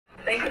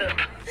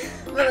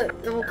Mano,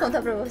 eu vou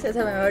contar pra vocês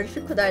a maior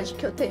dificuldade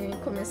que eu tenho em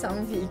começar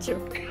um vídeo.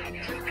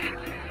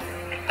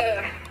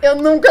 Eu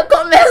nunca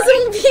começo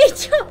um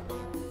vídeo.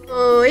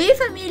 Oi,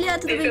 família,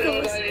 tudo bem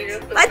com vocês?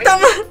 Vai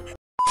tomar!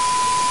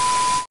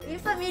 Oi,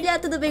 família,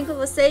 tudo bem com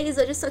vocês?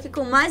 Hoje eu estou aqui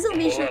com mais um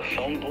vídeo.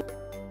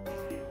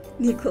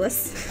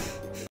 Nicolas.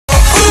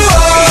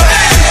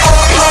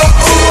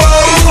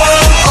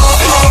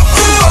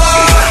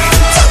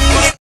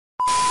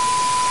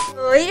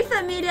 Oi,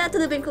 família,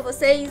 tudo bem com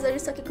vocês? Hoje eu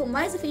estou aqui com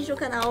mais um vídeo no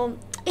canal.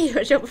 E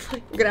hoje eu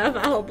vou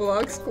gravar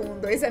Roblox com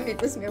dois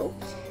amigos meus.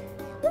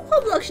 Um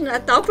Roblox de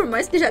Natal, por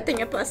mais que já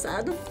tenha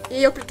passado.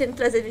 E eu pretendo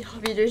trazer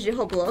vídeos de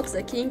Roblox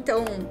aqui,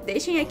 então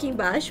deixem aqui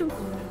embaixo.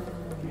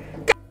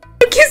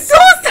 Que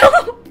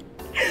susto!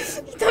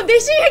 Então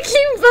deixem aqui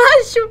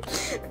embaixo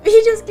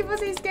vídeos que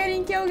vocês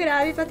querem que eu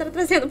grave pra estar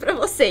trazendo pra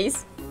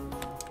vocês.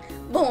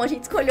 Bom, a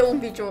gente escolheu um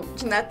vídeo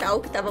de Natal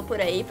que tava por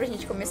aí pra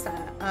gente começar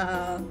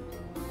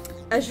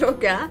a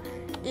jogar.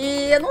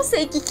 E eu não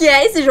sei o que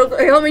é esse jogo,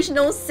 eu realmente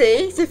não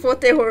sei. Se for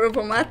terror eu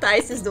vou matar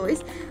esses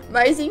dois.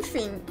 Mas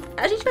enfim,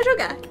 a gente vai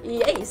jogar,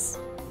 e é isso.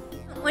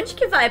 Onde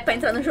que vai pra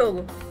entrar no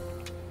jogo?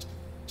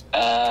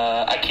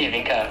 Aqui,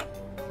 vem cá.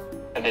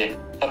 Cadê?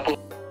 Tá por...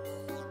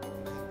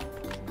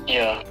 Aqui,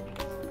 ó.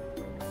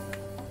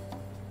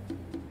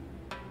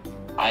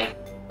 Ai.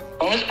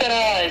 Vamos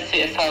esperar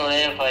essa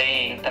leva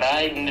aí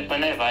entrar e depois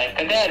nós vai.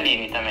 Cadê a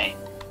Aline também?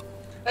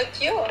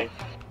 Aqui, ó.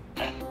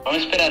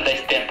 Vamos esperar dar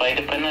esse tempo aí,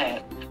 depois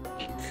nós...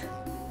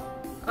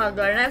 Ó,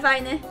 agora nós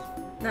vai, né?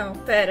 Não,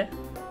 pera.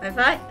 Nós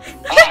vai?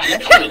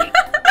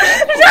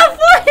 Já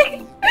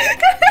foi!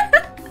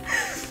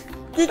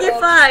 O que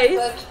faz?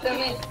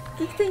 O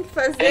que tem que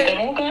fazer?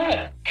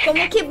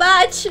 Como que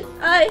bate?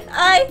 Ai,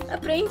 ai,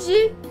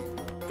 aprendi.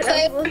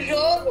 Saiu do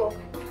jogo.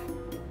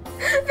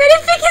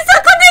 Verifique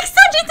sua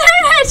conexão de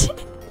internet.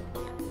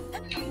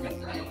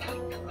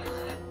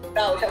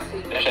 Não, já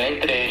fui. Eu já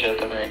entrei já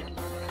também.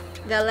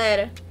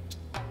 Galera.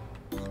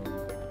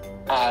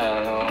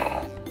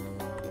 Não.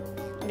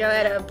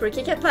 Galera, por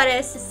que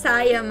aparece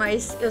saia,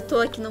 mas eu tô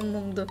aqui no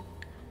mundo?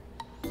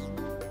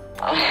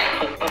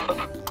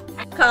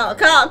 Calma.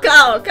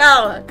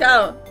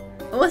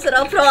 Vamos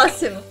mostrar o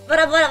próximo.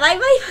 Bora, vai.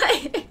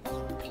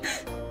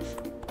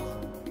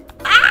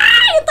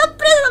 Ai, eu tô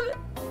presa.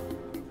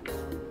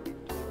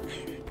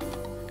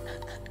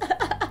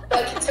 Tô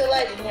aqui do seu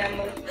ladinho,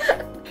 amor.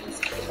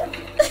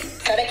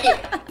 Sai daqui.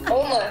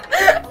 Uma.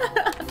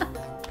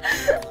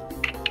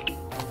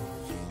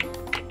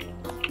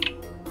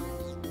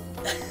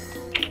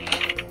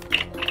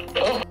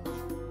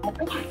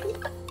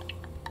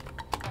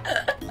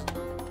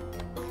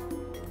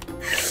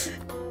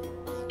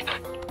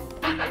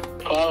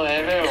 Qual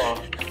é, meu irmão?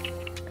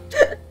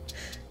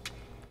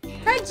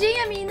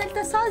 Tadinha, a menina que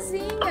tá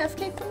sozinha. Eu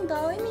fiquei com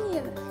dó, hein,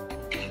 menina?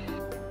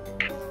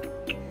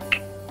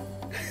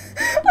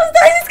 Os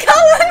dois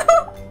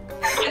escalando.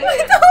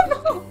 Muito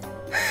bom.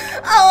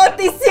 A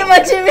outra em cima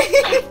de mim.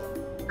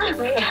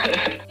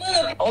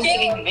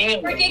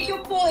 Mano, por que o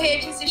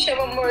porrete se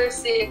chama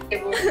morcego?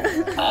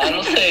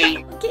 Não sei.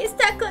 O que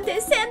está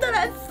acontecendo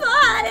lá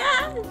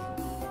fora?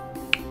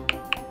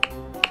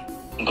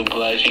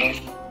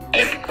 Dublagens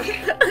épicas.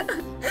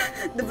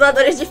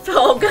 Dubladores de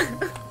folga.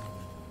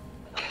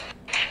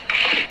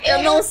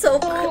 Eu não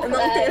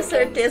tenho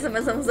certeza,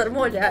 mas vamos dar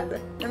uma olhada.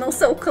 Eu não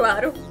sou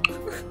claro.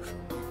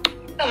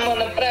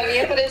 Mano, pra mim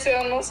apareceu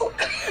eu não sou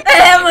claro.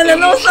 É, mano, eu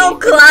não sou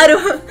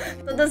claro.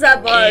 Todos a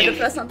bordo.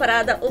 Próxima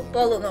parada, o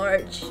Polo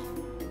Norte.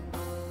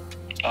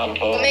 Vamos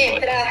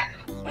entrar.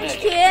 Onde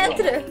que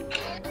entra?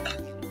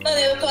 Mano,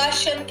 eu tô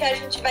achando que a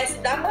gente vai se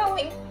dar mal,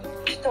 hein?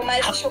 Tomar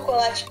esse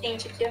chocolate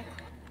quente aqui, ó.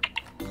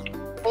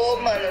 Ô,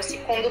 mano, esse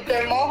condutor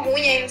é mó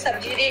ruim aí, não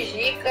sabe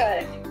dirigir,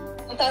 cara.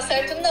 Não tá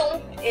certo,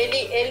 não.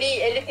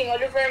 Ele tem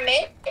olho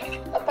vermelho.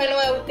 Papai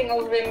Noel tem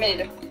olho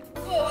vermelho.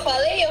 Pô,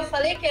 eu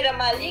falei que era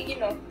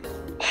maligno.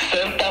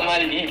 Santa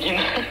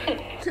maligna.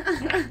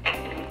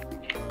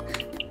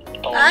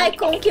 Ai,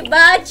 como que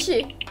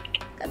bate?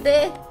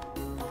 Cadê?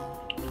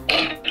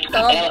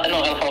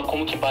 Ela falou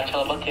como que bate,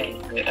 ela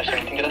bateu. Eu achei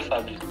muito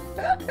engraçado.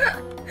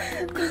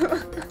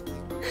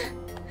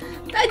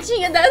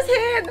 Tadinha das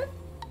renas.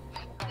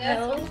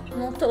 Ela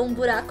montou um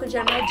buraco de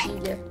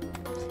armadilha.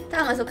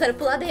 Tá, mas eu quero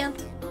pular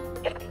dentro.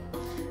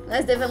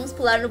 Nós devemos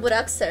pular no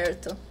buraco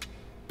certo.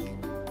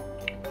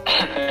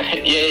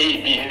 E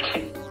aí, Bia?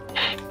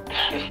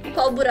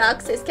 Qual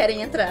buraco vocês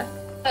querem entrar?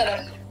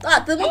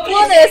 Todo mundo Vamos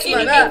pulou nesse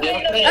nesse, aqui,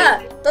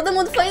 mano. Todo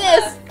mundo foi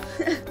nesse.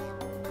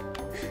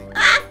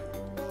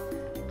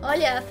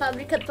 Olha a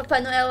fábrica do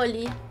Papai Noel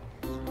ali.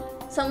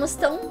 Estamos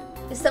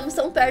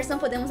tão perto, não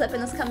podemos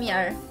apenas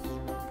caminhar.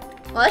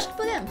 Lógico que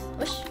podemos.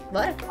 Oxi,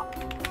 bora.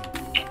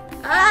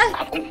 Ai!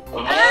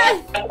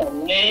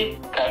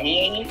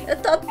 Caminhe. Eu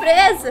tô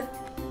presa.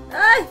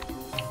 Ai!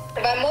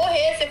 Você vai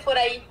morrer se for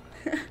aí.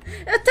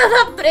 Eu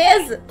tava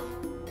presa.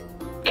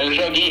 Eu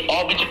joguei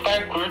hobby de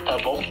parkour, tá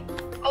bom?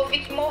 O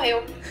Vic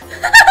morreu.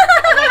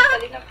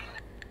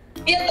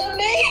 E eu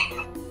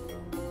também.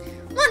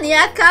 Mano, e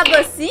acaba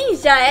assim?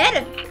 Já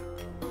era?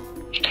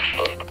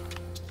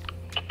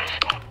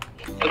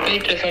 Eu tenho a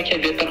impressão que a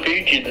Bia tá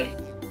perdida.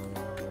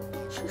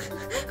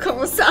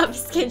 Como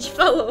sabes que a gente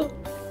falou?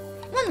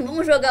 Mano,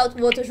 vamos jogar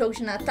o outro jogo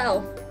de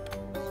Natal?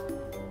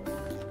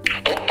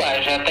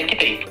 Opa, já até que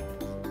tem.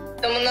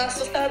 Tamo no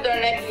assustador,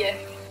 né, Bia?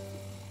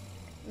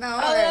 Não,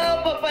 Ah,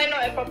 não,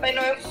 Papai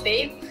Noel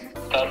feio.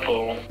 Tá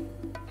bom.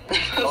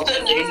 Nossa,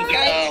 que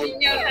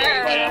Escadinha,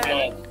 legal. Vai,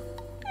 amor.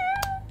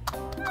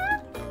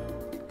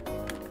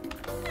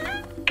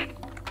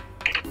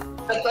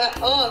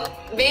 Ó,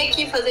 vem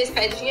aqui fazer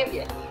escadinha,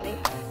 Bia. Vem.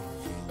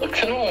 Por que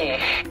você não...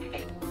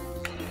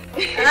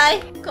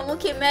 Ai, como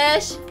que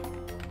mexe?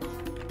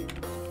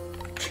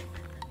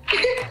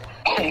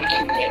 Como que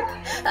é?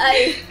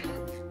 Ai,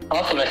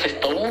 Nossa, mas vocês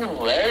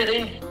estão lerdos,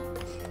 hein?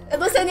 eu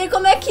não sei nem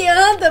como é que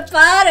anda,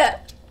 para!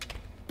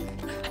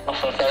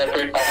 Nossa, você vai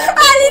apertar A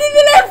uma... Aline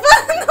me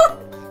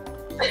levando!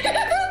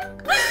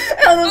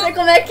 Eu não sei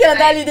como é que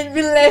anda a Aline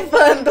me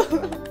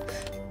levando.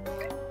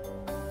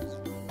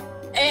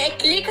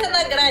 Clica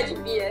na grade,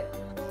 Bia.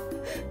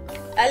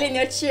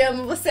 Aline, eu te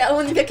amo, você é a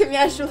única que me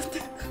ajuda.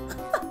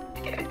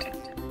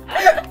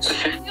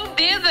 Tem um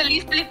dedo ali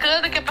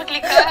explicando que é pra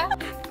clicar.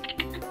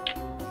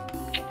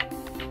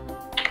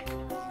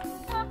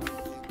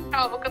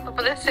 Calma que eu tô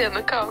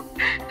padecendo, calma.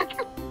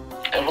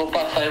 Eu vou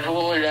passar e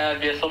vou olhar a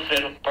Bia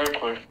sofrendo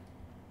parkour.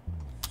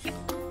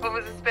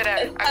 Vamos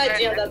esperar.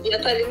 Tadinha da Bia,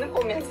 tá ali no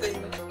começo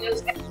ainda. Meu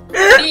Deus.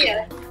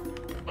 Bia,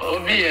 Ô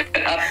Bia,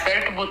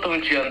 aperta o botão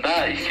de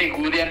andar e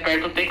segura e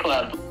aperta o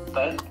teclado,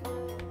 tá?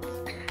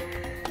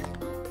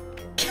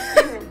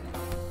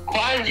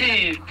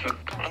 Quase isso.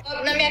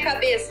 sobe na minha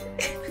cabeça.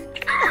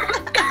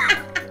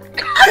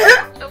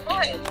 Tô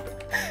morrendo.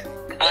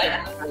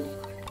 Ai,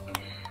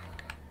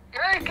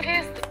 Ai,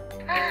 Cristo.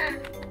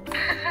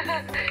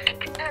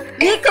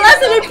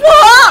 Nicolas, ele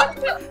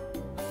empurrou!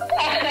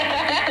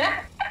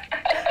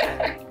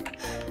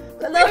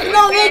 Quando eu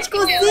finalmente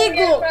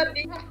consigo!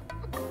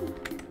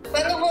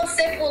 Quando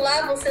você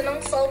pular, você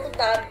não solta o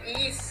dado.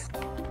 Isso.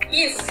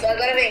 Isso,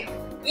 agora vem.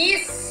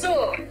 Isso!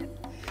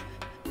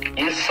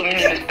 isso,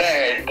 menina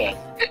esperta.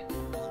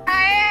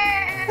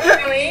 Aê!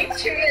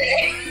 Doente,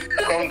 velho.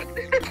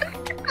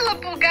 Ela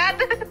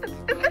bugada.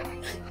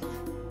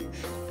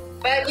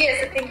 Vai, Bia,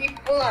 você tem que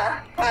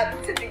pular.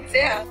 Rápido, você tem que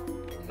ser rápido.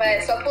 Vai,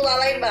 é só pular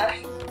lá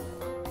embaixo.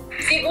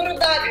 Segura o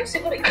W,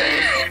 segura.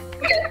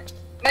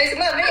 Mais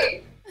uma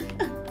vez.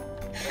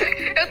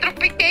 Eu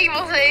tropiquei em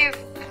vocês.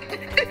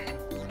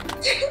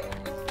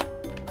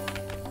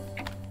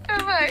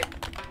 Vai.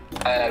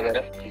 Ai,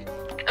 agora.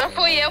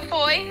 Fui eu,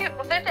 foi.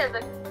 Com certeza.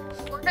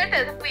 Com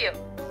certeza, fui eu.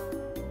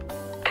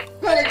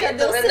 Mano,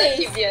 cadê Tô vendo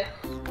aqui, vocês? Bia.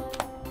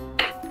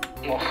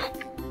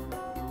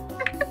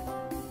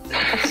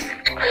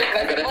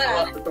 Vai Agora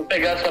demorar. eu vou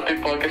pegar sua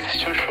pipoca e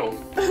assistir o show.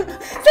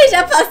 Vocês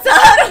já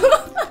passaram?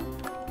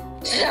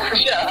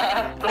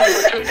 Já, tô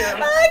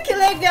jogando. Ai, que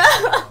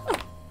legal!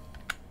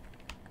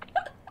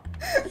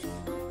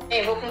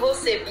 Ei, vou com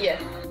você, Bia.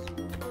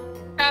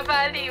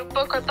 Cavalinho,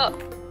 pocotó.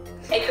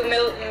 É que o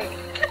meu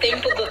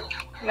tempo do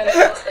meu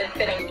negócio é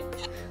diferente.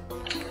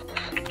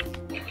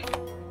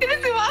 Ele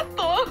se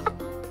matou.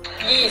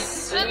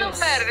 Isso, Não, isso.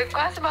 pera, ele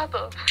quase se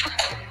matou.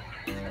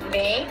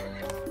 Bem.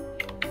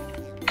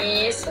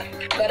 Isso.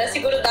 Agora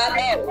segura o dado.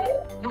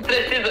 Não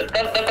precisa,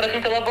 dá pra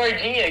vir pela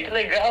bordinha, que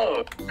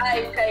legal.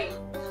 Ai, caí.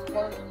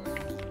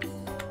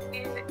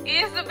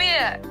 Isso,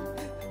 Bia.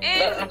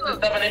 Não Isso.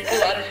 precisava nem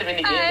pular nesse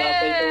minigame, dá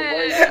pra ir pela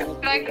bordinha.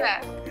 Pra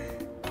cá.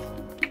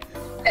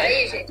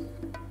 Peraí, gente.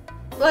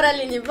 Bora,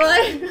 Aline,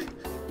 bora!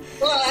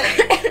 Bora.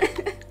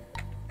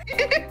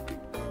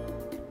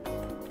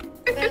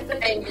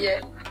 Vem,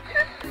 Bia.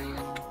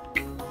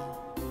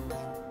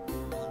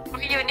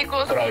 E o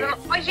Nicolas Droga.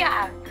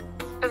 olha!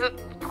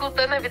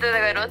 Escutando a vida da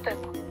garota.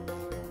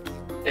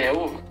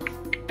 Eu?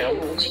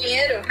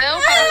 Dinheiro?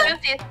 Não, para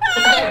de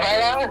Vai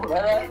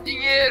lá.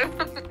 dinheiro.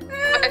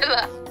 Vai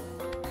lá.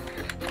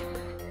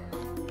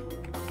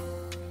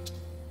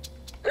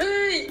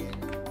 Ai.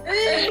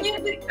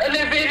 Eu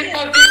levei ele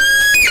pra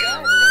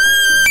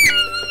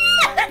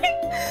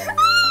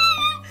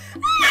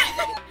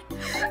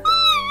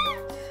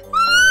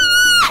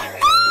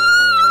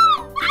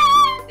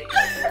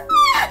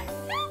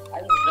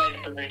Ai,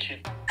 velho,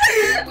 pervertido.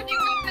 O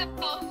Nicolas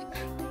tentou.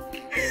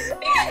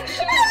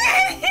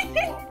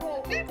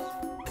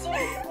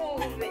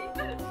 Socorro,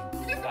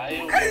 velho.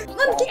 Caiu.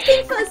 Mano, o que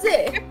tem que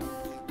fazer?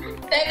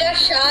 Pega a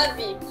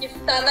chave que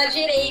tá na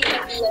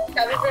direita, Bia.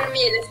 Chave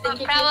vermelha. Você tem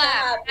que Pra clicar lá,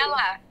 rápido. pra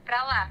lá,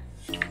 pra lá.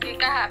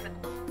 Fica rápido.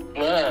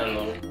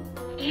 Mano,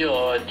 que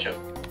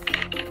ódio.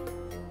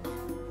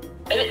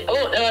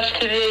 Eu acho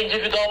que ele é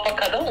individual pra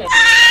cada um.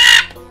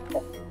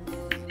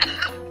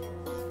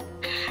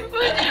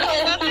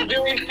 Ela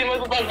subiu em cima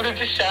do bagulho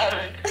de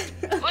chave.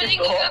 O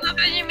Nicolas tá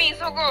atrás de mim,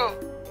 socorro.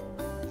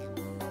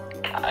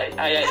 Ai,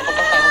 vou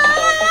passar.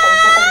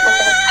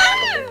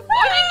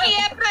 Onde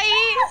que é pra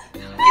ir?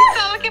 Que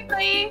sala que é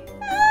pra ir?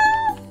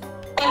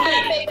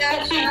 Vai pegar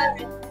a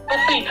chave.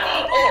 Assim,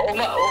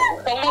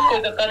 só uma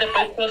coisa, tá?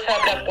 Depois que você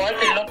abre a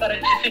porta, ele não para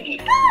de te seguir.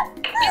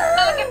 Que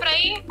sala que é pra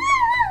ir?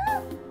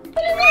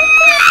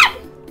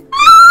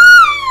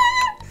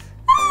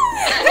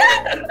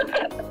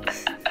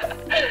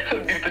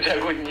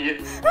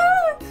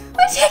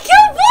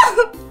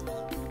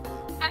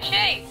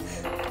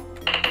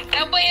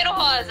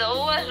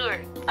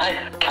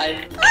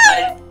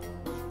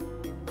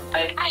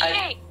 ai.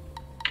 Achei.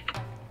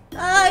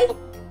 Ai,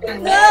 É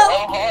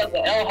não. o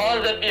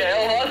rosa, Bia.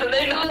 É o rosa,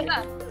 nem não. Rosa.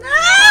 Não,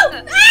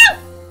 Rosa.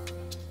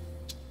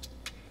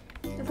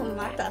 não. Eu vou me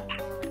matar.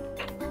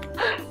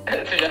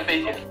 Você já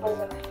fez isso?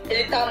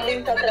 Ele tá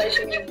muito atrás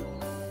de mim.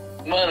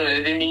 Mano,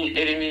 ele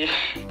me...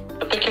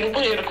 Eu tô aqui no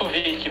banheiro com o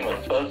Vic,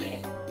 mano,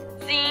 sozinho.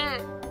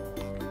 Sim.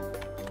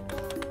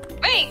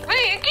 Vem,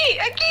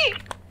 aqui.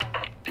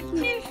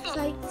 Isso.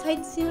 Sai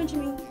de cima de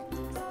mim.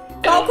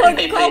 Qual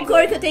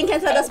cor que eu tenho que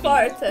entrar das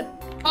portas?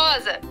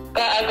 Rosa.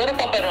 Ah, agora o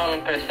Papai Noel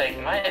não persegue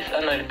mais?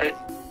 Ah, não, ele persegue.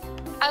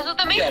 Azul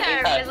também Aqui, ó, serve,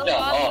 vem cá, mas o aqui,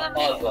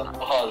 rosa...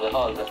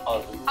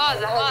 rosa.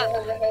 Rosa.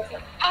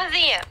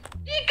 Rosinha.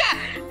 Fica.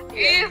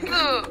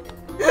 Isso.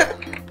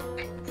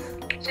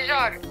 Se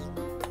joga.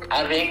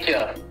 Ah, vem aqui,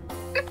 ó.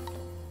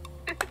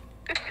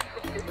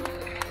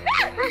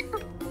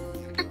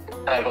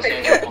 Ah, você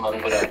me jogou lá no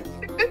buraco.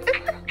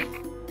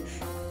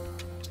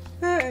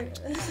 Ai,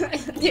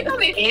 É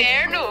o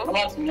inferno.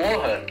 Nossa,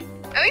 morra.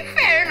 É o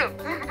inferno.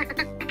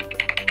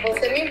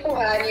 Você me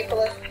empurrar,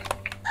 Nicolas.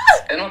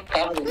 Eu não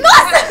tava...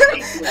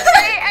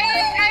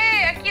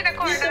 Aí, aqui na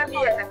corda.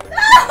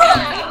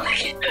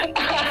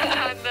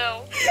 Ah,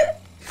 não.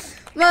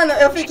 Mano,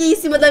 eu fiquei em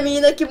cima da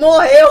menina que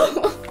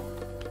morreu.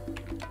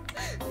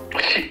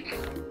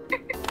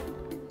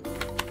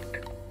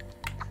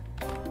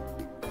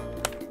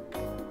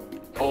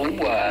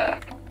 Boa.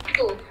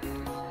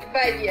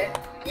 Vai, Bia.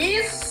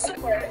 Isso,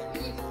 porra.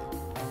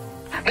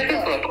 Vai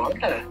ter pela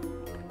porta?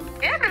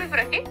 É pra vir por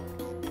aqui?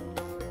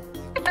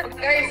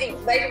 Devagarzinho,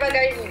 vai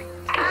devagarzinho.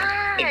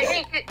 Ah,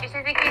 gente,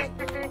 vocês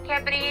têm que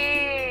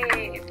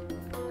abrir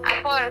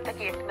a porta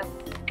aqui.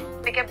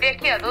 Tem que abrir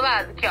aqui, ó, do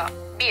lado, aqui, ó.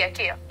 Bia,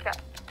 aqui, ó.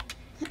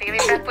 Tem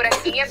que vir por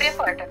aqui e abrir a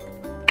porta.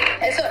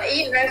 É só...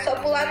 Ih, não é só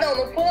pular, não.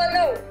 Não pula,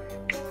 não.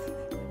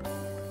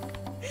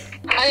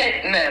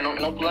 Ai, né,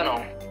 não pula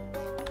não.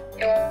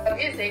 Eu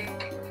avisei.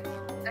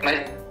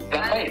 Mas dá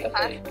pra ir, dá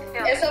pra ir.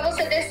 É só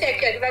você descer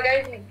aqui, ó,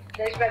 devagarzinho.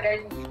 Desce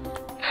devagarzinho.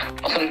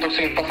 Nossa, eu não tô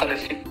conseguindo passar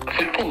desse... Eu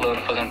fui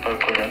pulando, fazendo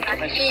parkour, né?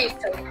 Mas... Isso.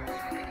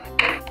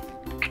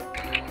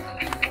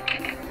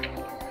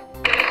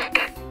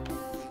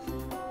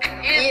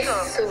 Isso.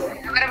 Isso.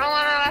 Agora vamos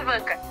lá na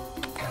alavanca.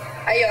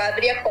 Aí, ó,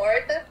 abri a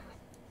porta.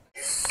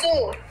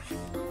 Isso.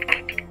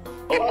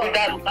 Ô,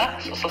 cuidado, tá?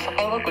 Só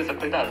fala uma coisa,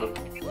 cuidado.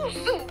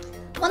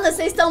 Mano,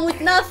 vocês estão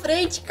muito na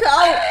frente,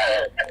 calma.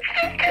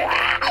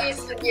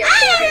 Isso, Bia.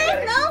 Corre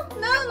agora.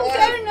 Não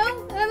quero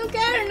não. Eu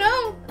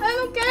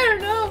não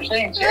quero não.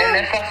 Gente, é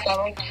nessa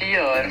sala aqui,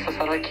 ó. É nessa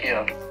sala aqui,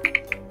 ó.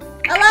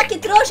 Olha lá, que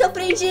trouxa, eu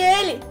prendi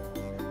ele.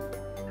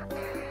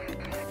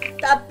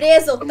 Tá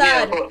preso,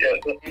 otário.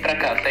 Eu vim pra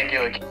cá, segue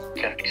eu aqui.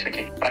 Isso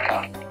aqui, pra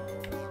cá.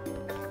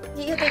 O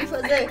que eu tenho que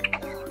fazer?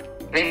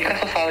 Vem pra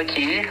essa sala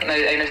aqui,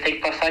 aí nós temos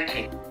que passar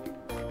aqui.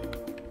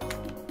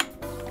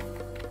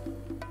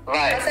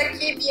 Vai. Passa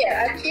aqui,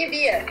 Bia. Aqui,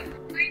 Bia.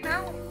 Ai,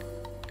 não.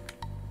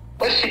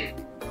 Oxi.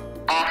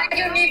 Ah,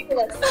 Aqui o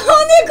Nicolas.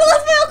 O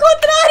Nicolas foi ao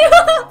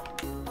contrário.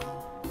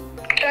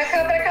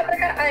 Pra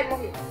cá. Ai,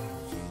 morri.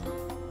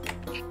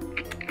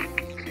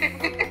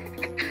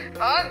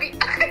 Ó, Bia.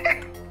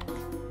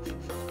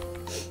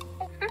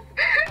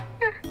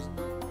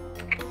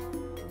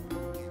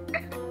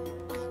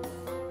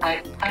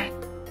 ai.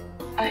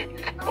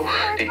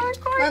 Uf,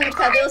 Mano,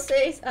 cadê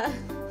vocês? Ah.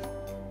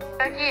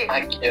 Aqui.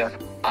 aqui, ó.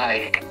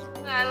 Ai.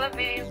 Ah, ela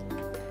veio.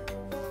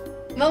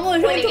 Vamos Pô,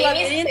 junto, ninguém me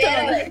labirinto,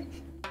 espera, mano. velho.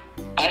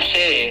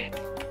 Achei.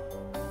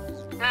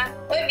 Ah,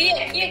 Oi,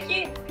 Bia.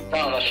 Aqui.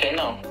 Não achei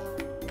não.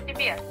 e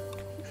Bia?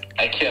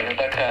 Aqui, ó, vem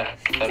pra cá.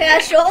 Você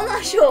achou ou não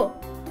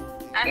achou?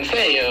 Não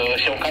sei, eu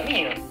achei um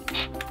caminho.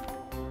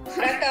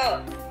 Pra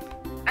cá,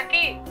 ó.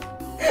 Aqui.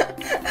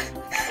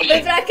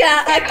 Vem pra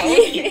cá,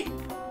 aqui.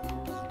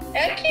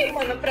 É aqui,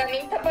 mano. Pra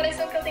mim tá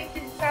parecendo que eu tenho que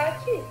ficar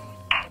aqui.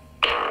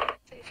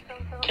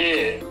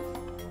 Que?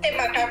 Tem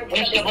macaco A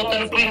gente tá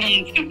voltando pro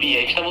início, Bia.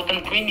 A gente tá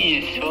voltando pro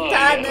início, ó.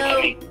 Tá,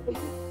 não.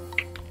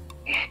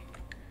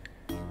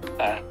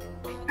 Tá.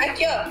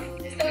 Aqui, ó.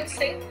 Vocês estão de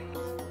sem.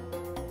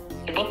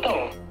 Que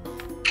botão?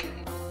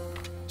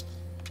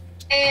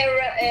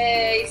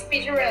 É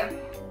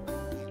speedrun.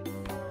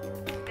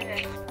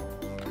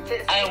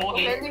 Ah, eu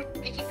morri.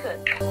 E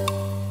quicando.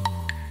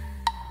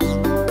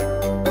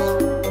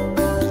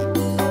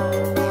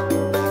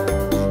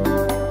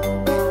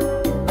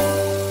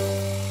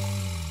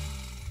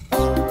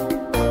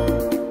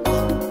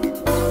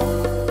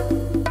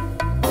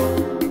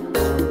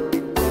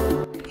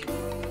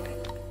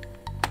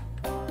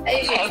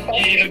 Aí, gente,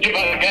 Aqui,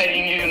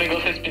 devagarinho, o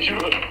negócio é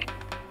speedrun.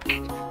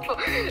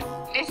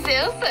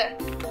 Licença?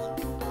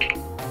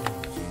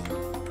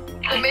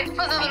 Também tô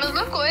fazendo a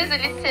mesma coisa,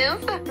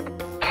 licença.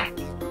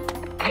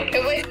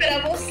 eu vou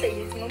esperar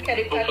vocês. Não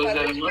quero ir Vou pra fazer a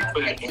quadra mesma de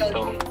coisa, basquete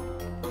então.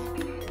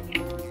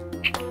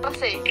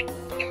 Passei.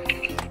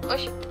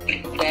 Oxi.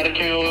 Claro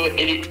que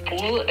ele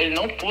pula, ele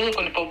não pula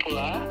quando for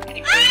pular.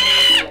 E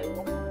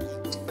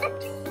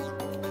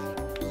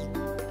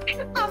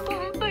Ah,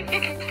 puta aqui.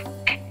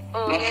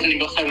 nossa, esse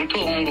negócio é muito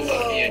longo,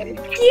 Bia.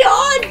 Que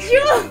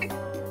ódio!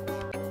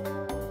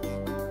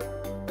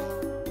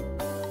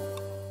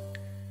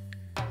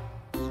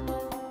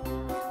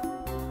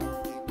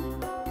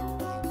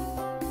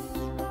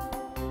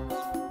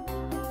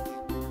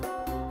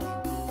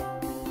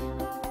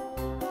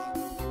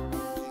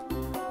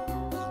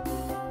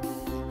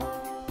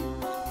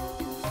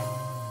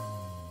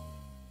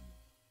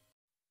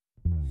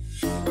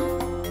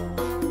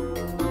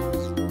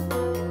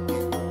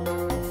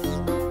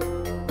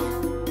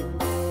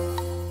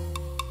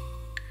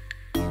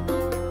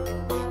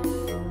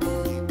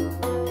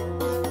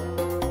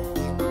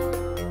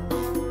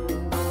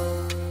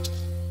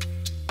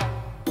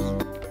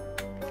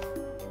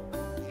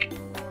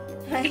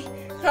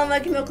 Calma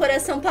que meu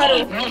coração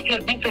parou. Nossa,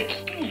 dentro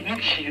aqui.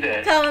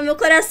 Mentira. Calma, meu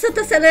coração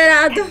tá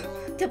acelerado.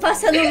 Tô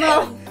passando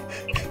mal.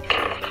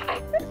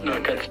 Não,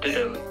 eu quero te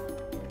esperando.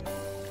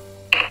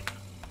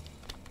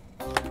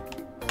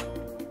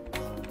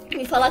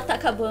 Me falar que tá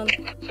acabando.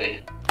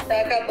 Sei.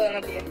 Tá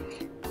acabando, Bia.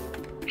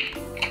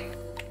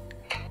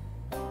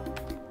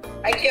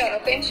 Aqui, ó, no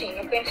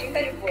cantinho. No cantinho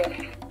tá de boa.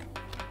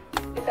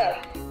 Cuidado.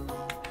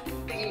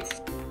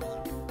 Isso.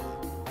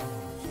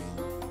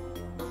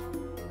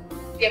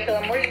 Bia, pelo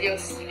amor de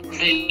Deus.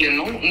 Bia,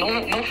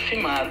 não se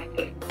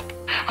mata.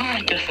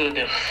 Ai, graças a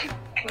Deus.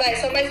 Vai,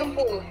 só mais um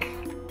pulo.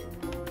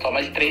 Só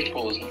mais 3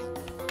 pulos.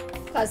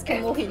 Quase que eu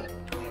morri.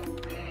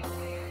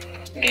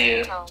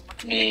 Bia, Calma.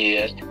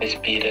 Bia,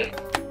 respira.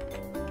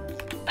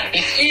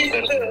 Isso. Isso.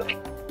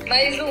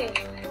 Mais um.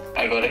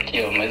 Agora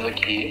aqui, ó, mais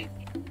aqui.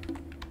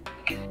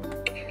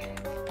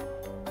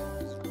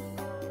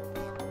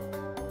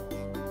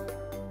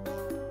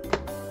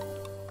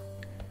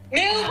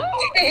 Meu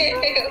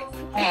Deus.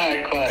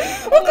 Ai,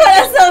 quase. O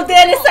coração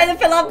dele saindo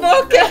pela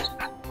boca.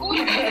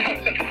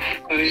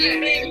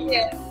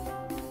 Bia,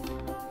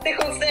 você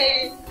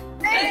consegue?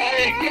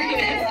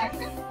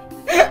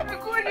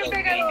 Orgulho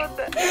da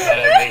garota.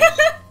 Parabéns.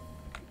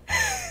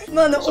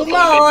 Mano, Só 1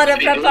 hora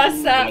falei pra que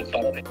passar. mas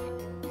parabéns.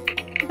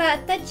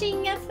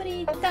 Batatinha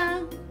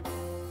frita.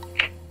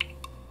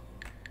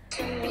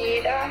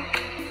 Mira.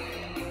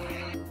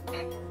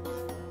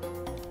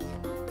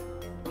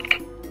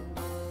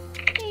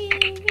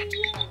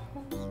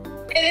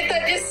 Ele tá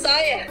de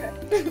saia.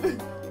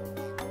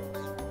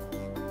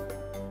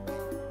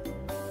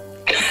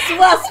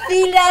 Suas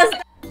filhas.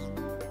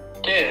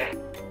 Que?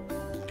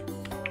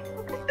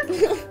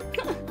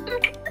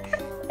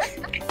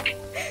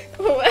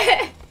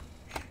 Ué.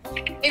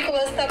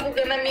 Nicolas tá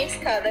bugando a minha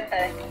escada,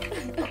 cara.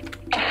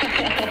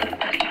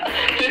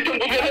 Você tá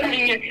bugando a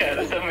minha,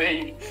 cara,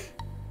 também.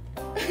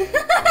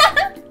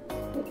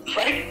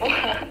 Sai,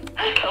 porra.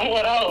 Na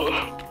moral.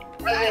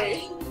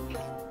 Vai.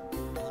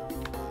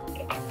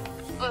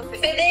 Você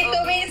Você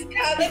deitou minha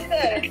escada,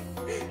 cara.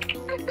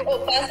 Ô,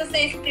 passa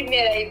vocês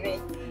primeiro aí,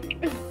 velho.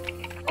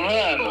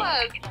 Mano,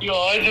 Nicolas. que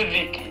ódio,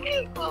 Vicky.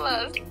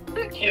 Nicolas.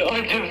 Que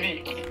ódio,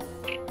 Vicky.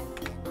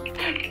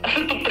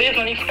 Eu tô preso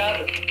na minha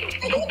escada.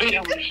 Meu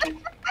Deus.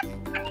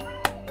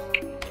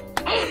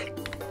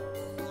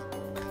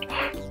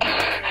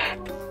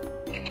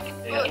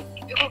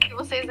 Eu coloquei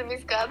vocês na minha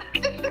escada. O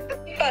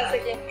que passa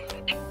aqui?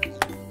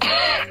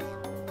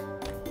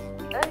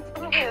 Ai,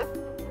 tudo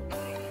mesmo.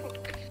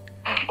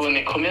 Vou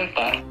nem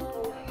comentar.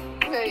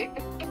 Aí.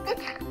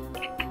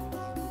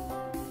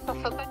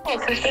 Passou tá Pô,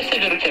 vocês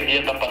perceberam que a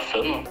Bia tá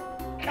passando?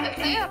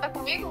 Você, ela tá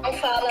comigo? Não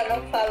fala,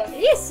 não fala.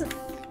 Isso.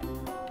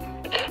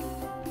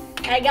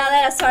 Aí,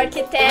 galera, sou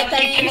arquiteta,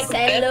 hein? Cê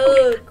é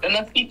louco. Eu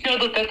nasci em cima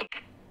do teto.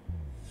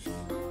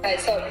 Vai,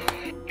 sobe.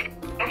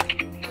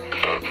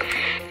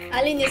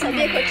 Aline,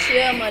 sabia que eu te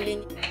amo,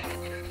 Aline?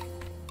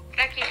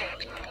 Pra aqui,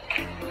 gente.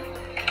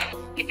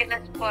 Fica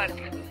nas portas.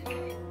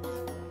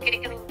 Queria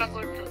que eu não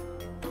pagou tudo.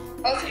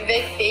 Nossa, que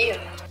velho feio.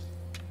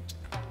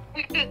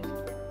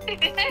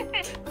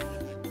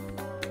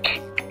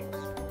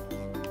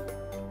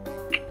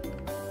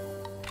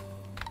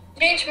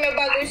 Gente, meu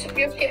bagulho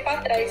subiu, eu fiquei pra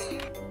trás.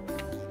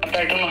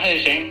 Aperta no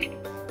regen.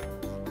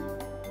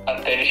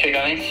 Até ele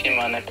chegar lá em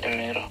cima, né,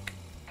 primeiro.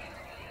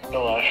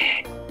 Eu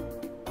acho.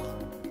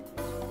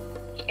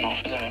 Senão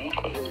fiz a mesma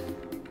coisa.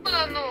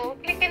 Mano,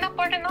 cliquei na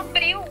porta e não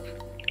abriu.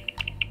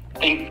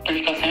 Tem que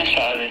clicar sem a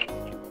chave.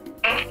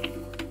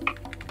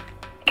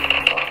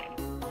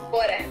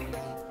 Bora.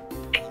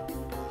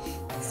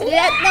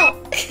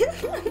 Não.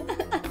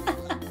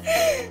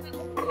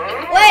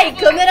 Ué,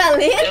 câmera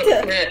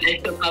lenta? É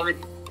que eu tava... eu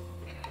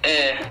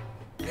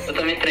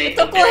também treinei. Eu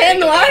tô correndo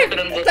no ar?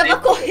 Eu tava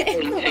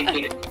correndo.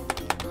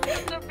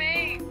 Eu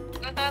também.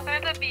 Eu tava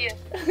atrás da Bia.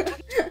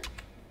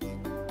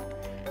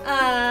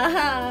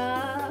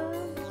 Ah.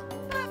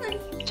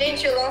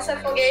 Gente, o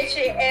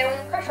lança-foguete é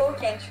um cachorro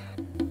quente.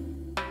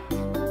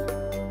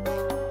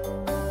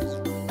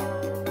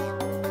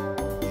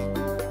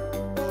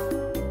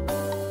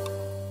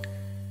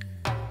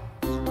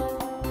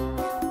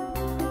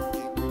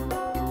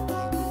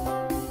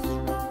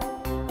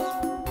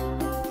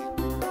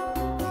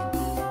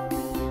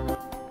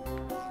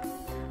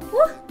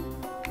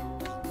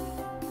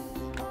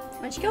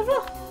 Onde que eu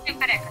vou? Tem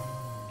careca.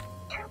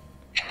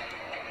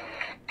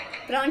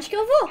 Pra onde que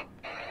eu vou?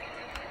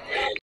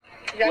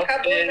 Já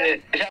acabou, né?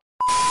 Já